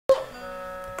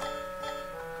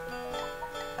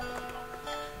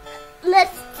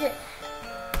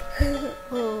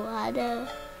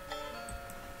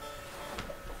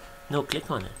No,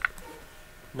 click on it.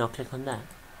 No, click on that.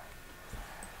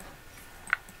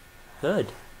 Good.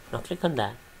 Now click on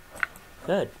that.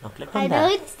 Good. Now click on that. I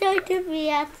know it's going to be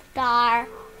a star.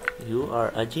 You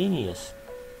are a genius.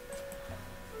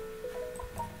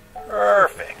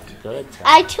 Perfect. Good.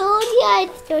 I told you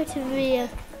it's going to be a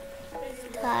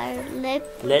star.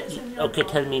 Okay,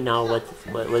 tell me now what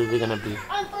is it gonna be?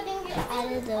 I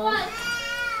don't know.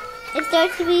 It's going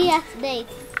to be a snake.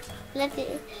 It's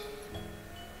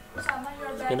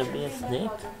gonna be a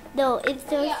snake? No, it's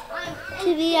going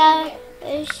to be a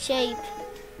shape.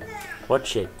 What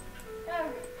shape?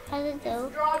 I don't know.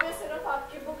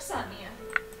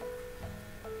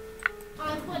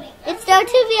 It's going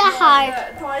to be a heart.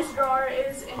 The toys drawer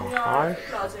is in your heart?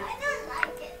 closet. I don't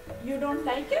like it. You don't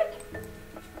like it?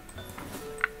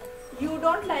 You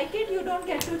don't like it? You don't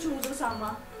get to choose,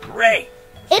 Osama. Great.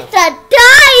 It's a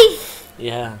dice!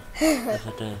 Yeah. That's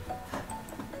what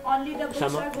Only the books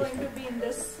Osama, are going to be in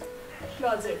this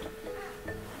closet.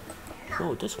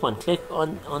 Oh, this one. Click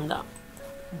on that.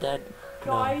 No.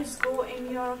 Toys go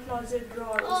in your closet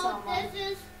drawer, Osama.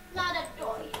 this is not a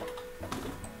toy.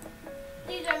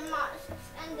 These are masks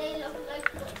and they look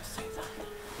like this.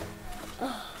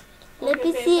 Let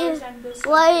me see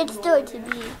what it's going to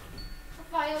be.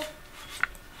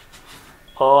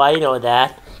 Oh, I know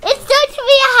that. It's going to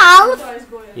be a house. Toys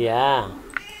go in. Yeah.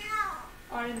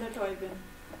 Or in the toy bin.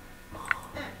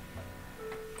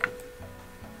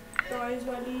 Toys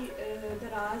wali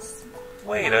daraz.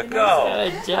 Way to go.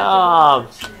 Good job.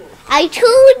 I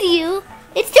told you.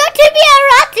 It's going to be a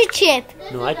rocket ship.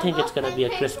 No, I think it's gonna be a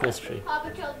Christmas tree.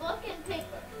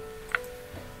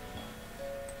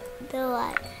 The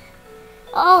what?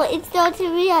 Oh, it's going to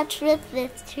be a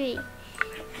Christmas tree.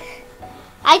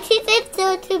 I think it's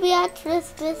going to be a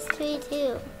Christmas tree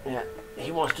too. Yeah,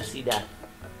 he wants to see that.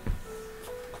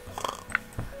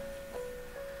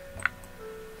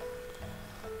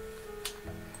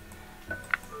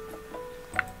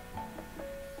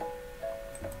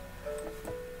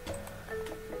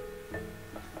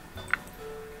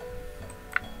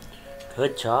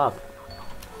 Good job.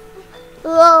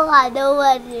 Oh, I know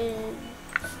what it is.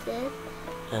 This.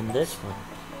 And this one.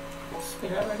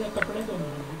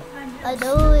 I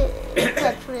know it's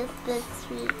a Christmas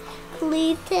tree.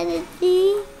 Please let it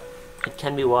be. It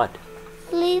can be what?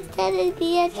 Please let it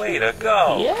be a tree. Way to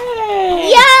go. Yay!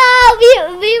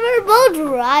 Yeah, we were both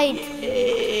right.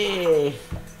 Yay!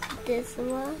 This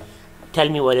one. Tell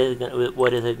me what is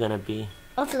it gonna be?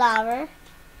 A flower.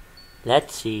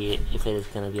 Let's see if it is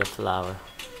gonna be a flower.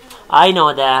 I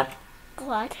know that.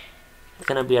 What? It's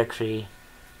gonna be a tree.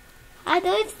 I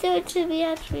know it's going to be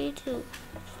a tree too.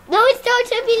 No, it's going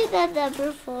to be the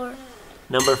number 4.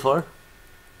 Number 4?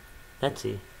 Let's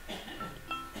see.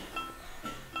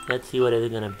 Let's see what it is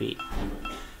gonna be.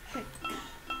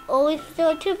 Oh, it's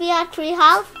going to be a tree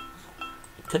house.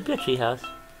 It could be a tree house.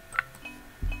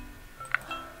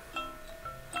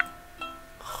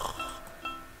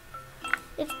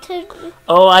 It's to be.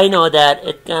 Oh, I know that.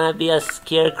 It's gonna be a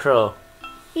scarecrow.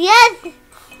 Yes,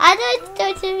 I know it's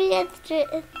going to be a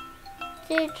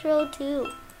scarecrow too.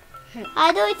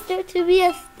 I know it's going to be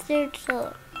a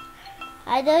scarecrow.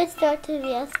 I know it's going to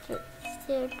be a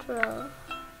scarecrow.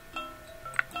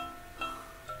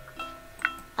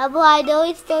 But I know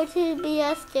it's going to be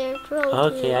a scarecrow too.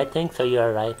 Okay, I think so. You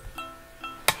are right.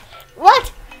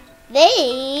 What?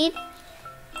 Wait.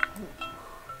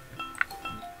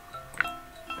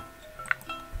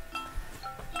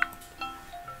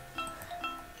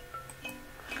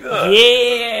 Good.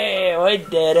 Yeah, we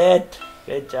did it.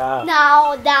 Good job.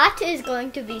 Now that is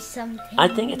going to be something. I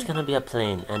think it's gonna be a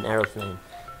plane, an aeroplane.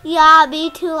 Yeah,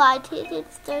 me too. I think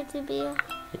it's going to be a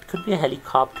It could be a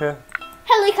helicopter.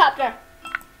 helicopter.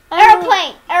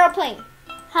 Aeroplane. Aeroplane.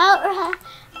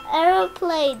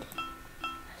 Aeroplane.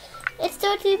 It's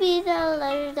going to be the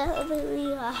letter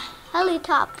W.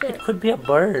 Helicopter. It could be a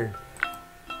bird.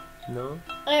 No?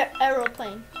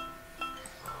 Aeroplane.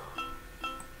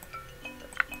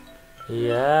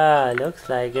 Yeah, looks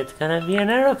like it's gonna be an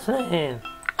aeroplane.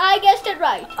 I guessed it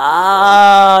right.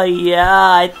 Oh,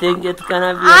 yeah, I think it's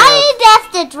gonna be I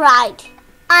guessed it right.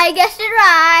 I guessed it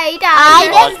right. I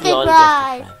guessed it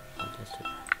right.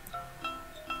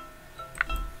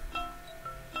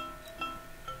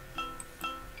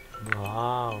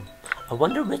 Wow. I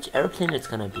wonder which airplane it's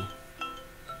gonna be.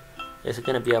 Is it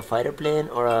gonna be a fighter plane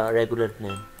or a regular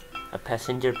plane? A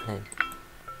passenger plane?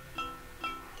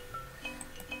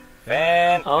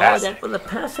 Fantastic. Oh, that was a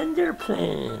passenger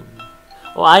plane.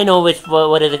 Oh, I know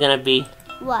what is it gonna be.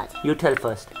 What? You tell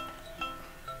first.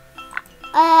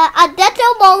 A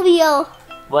detomobile.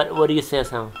 What do you say,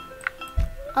 Sam?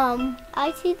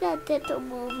 I see that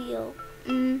automobile.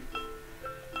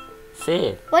 Say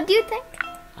it. What do you think?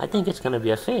 I think it's gonna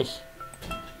be a fish.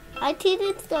 I think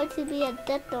it's going to be a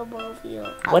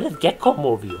automobile. What is gecko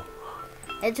mobile?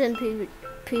 It's in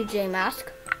PJ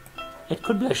Mask. It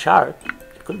could be a shark.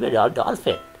 It could be a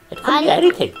dolphin. It could be I-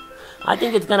 anything. I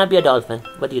think it's gonna be a dolphin.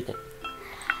 What do you think?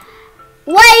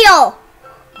 Whale!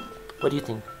 What do you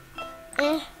think?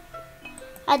 A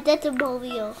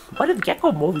automobile. What is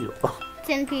gecko mobile? It's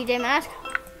in PJ Mask.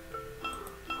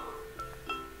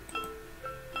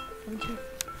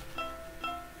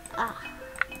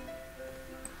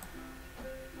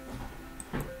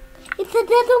 It's a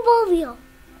automobile.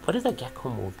 What is a gecko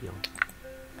mobile?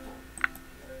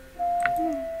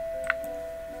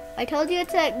 I told you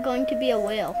it's going to be a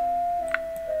whale.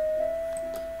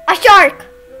 A shark!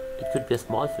 It could be a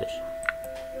small fish.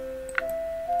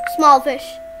 Small fish.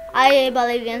 I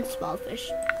believe in small fish.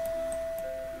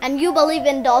 And you believe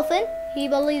in dolphin? He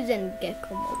believes in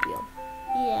gecko mobile.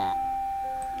 Yeah.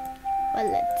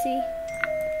 Well, let's see.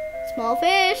 Small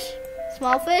fish.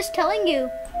 Small fish telling you.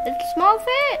 It's a small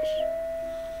fish.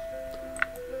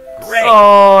 Great.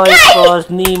 Oh, it was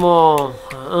Nemo.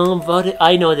 But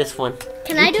I know this one.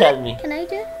 Can You I do tell it? me. Can I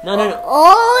do it? No, no, no.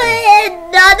 Oh,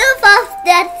 and none of us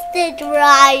guessed it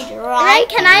right. Right?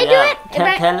 Can I do Yeah. it?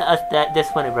 Tell us that this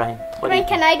one, Ibrahim. What do you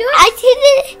Can think? I do it? I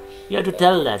think You have to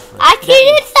tell that one.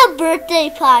 it's a birthday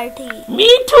party. Me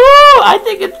too. I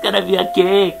think it's gonna be a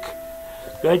cake.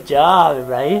 Good job,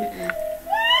 Ibrahim.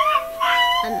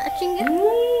 I'm matching it.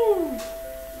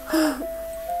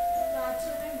 रात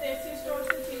में देसी store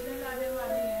से चीजें लाने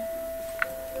वाली हैं.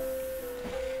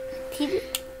 Keep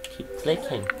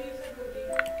clicking.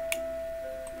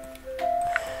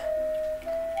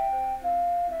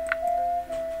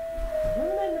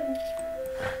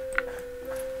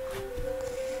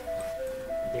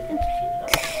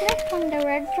 Click on the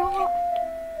red dot.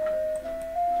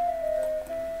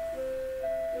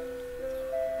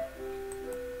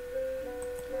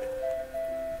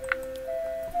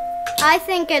 I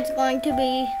think it's going to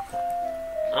be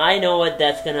I know what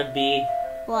that's gonna be.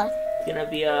 what? It's gonna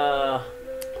be a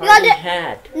You party got it.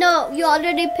 hat. No, you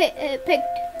already picked A cake?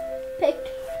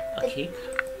 a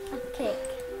cake.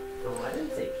 No, I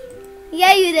didn't say cake.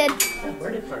 Yeah, you did. A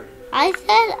birthday party. I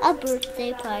said a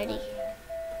birthday party.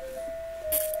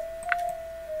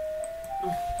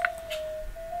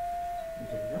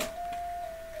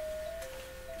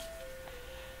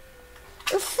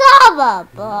 Saba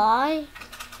boy.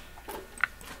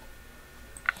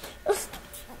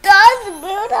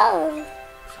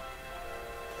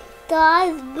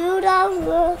 Does Buddha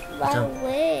my Jump.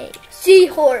 way?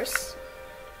 Seahorse.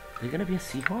 Are you gonna be a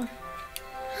seahorse?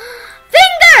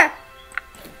 Finger!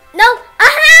 No, a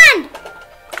hand!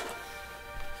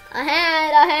 A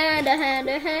hand.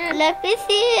 Let me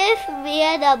see if me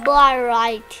and the boy are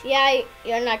right. Yeah,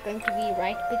 you're not going to be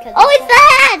right because... Oh, it's the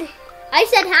hand! I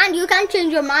said hand, you can't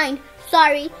change your mind.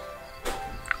 Sorry.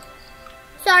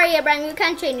 Sorry, Ibrahim, you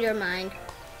can't change your mind.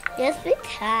 Yes, we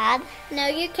can. No,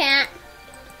 you can't.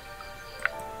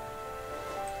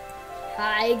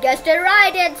 I guessed it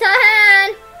right, it's a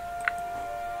hand.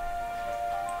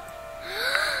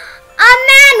 A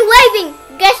man waving.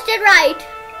 Guessed it right.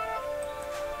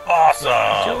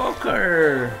 Awesome.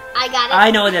 Joker. I got it. I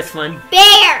know this one.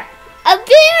 Bear. A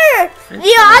bear.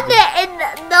 We all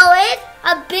know it.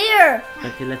 A bear.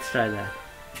 Okay, let's try that.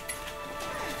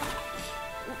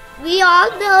 We all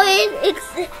know it.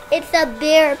 It's a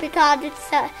bear because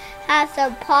has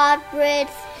a paw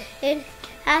prints. It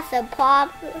has a paw.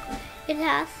 It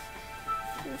has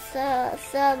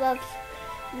some of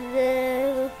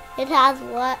the. It has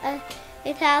what?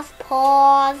 It has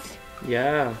paws.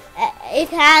 Yeah. It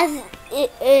has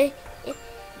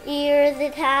ears.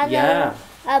 It has Yeah.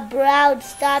 a brown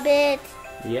stomach.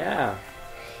 Yeah.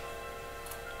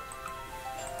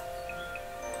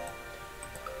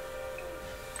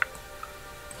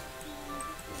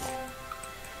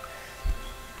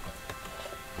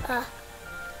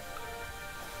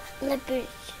 Let me.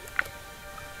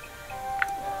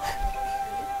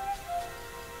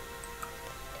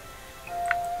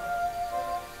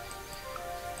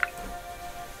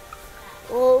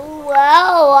 Oh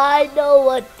wow! I know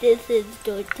what this is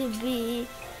going to be.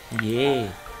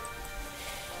 Yeah.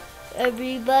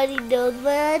 Everybody knows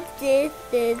what this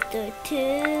is going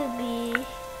to be.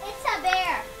 It's a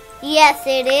bear. Yes,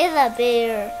 it is a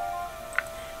bear.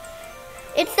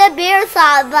 It's a bear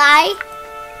song, right?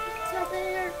 It's a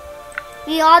bear.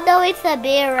 We all know it's a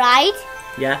bear, right?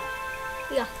 Yeah.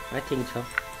 Yeah. I think so.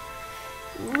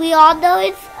 We all know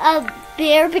it's a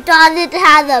bear because it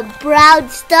has a brown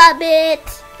stomach.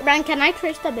 Brian, can I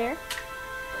trace the bear?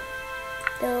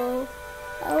 No,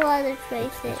 I want to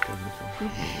trace it.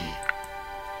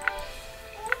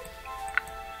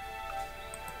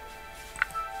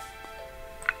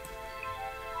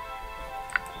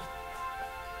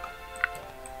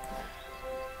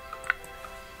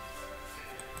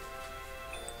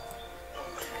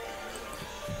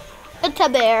 It's a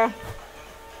bear.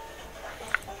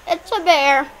 It's a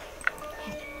bear.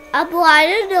 I want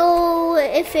to know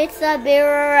if it's a bear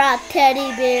or a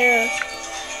teddy bear.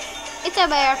 It's a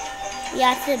bear.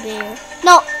 Yeah, it's a bear.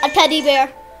 No, a teddy bear.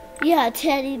 Yeah, a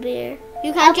teddy bear.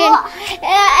 You can't change.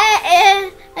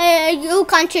 You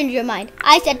can't change your mind.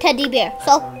 I said teddy bear.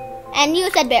 So, and you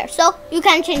said bear. So you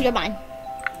can't change your mind.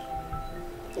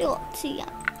 You see,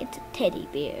 it's a teddy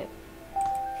bear.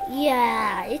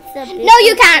 Yeah, it's a bear. No,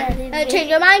 you can't change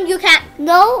your mind. You can't.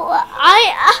 No,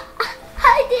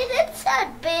 I didn't say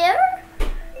bear.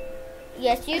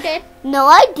 Yes, you did. No,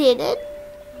 I didn't.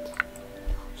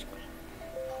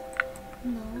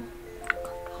 No.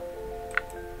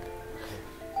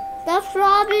 The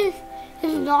frog is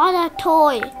not a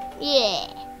toy. Yeah.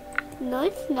 No,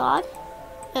 it's not.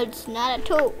 It's not a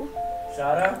toy.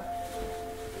 Sarah,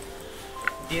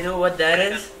 do you know what that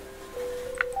is?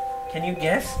 Can you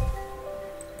guess?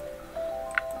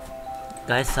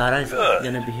 Guys, Sarah is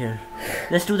gonna be here.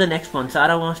 Let's do the next one.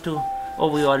 Sarah wants to. Oh,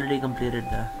 we already completed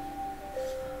that.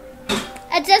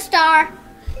 It's a star.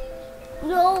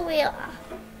 No, we are.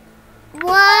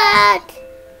 What?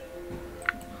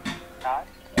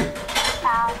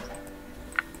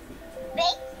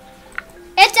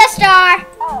 It's a star.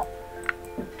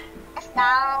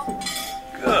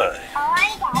 Good.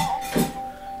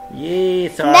 Yay,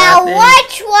 Sarah. Now,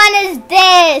 which one is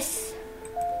this?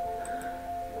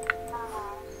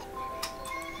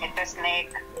 It's a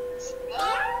snake.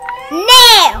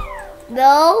 No.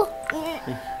 No.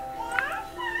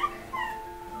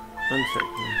 One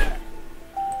second.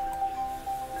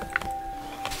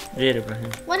 Read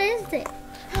Ibrahim. What is it?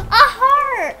 A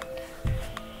heart.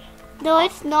 No,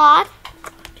 it's not.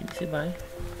 Can you say bye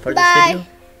for Bye. this video?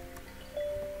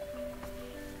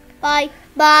 Bye.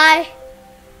 Bye.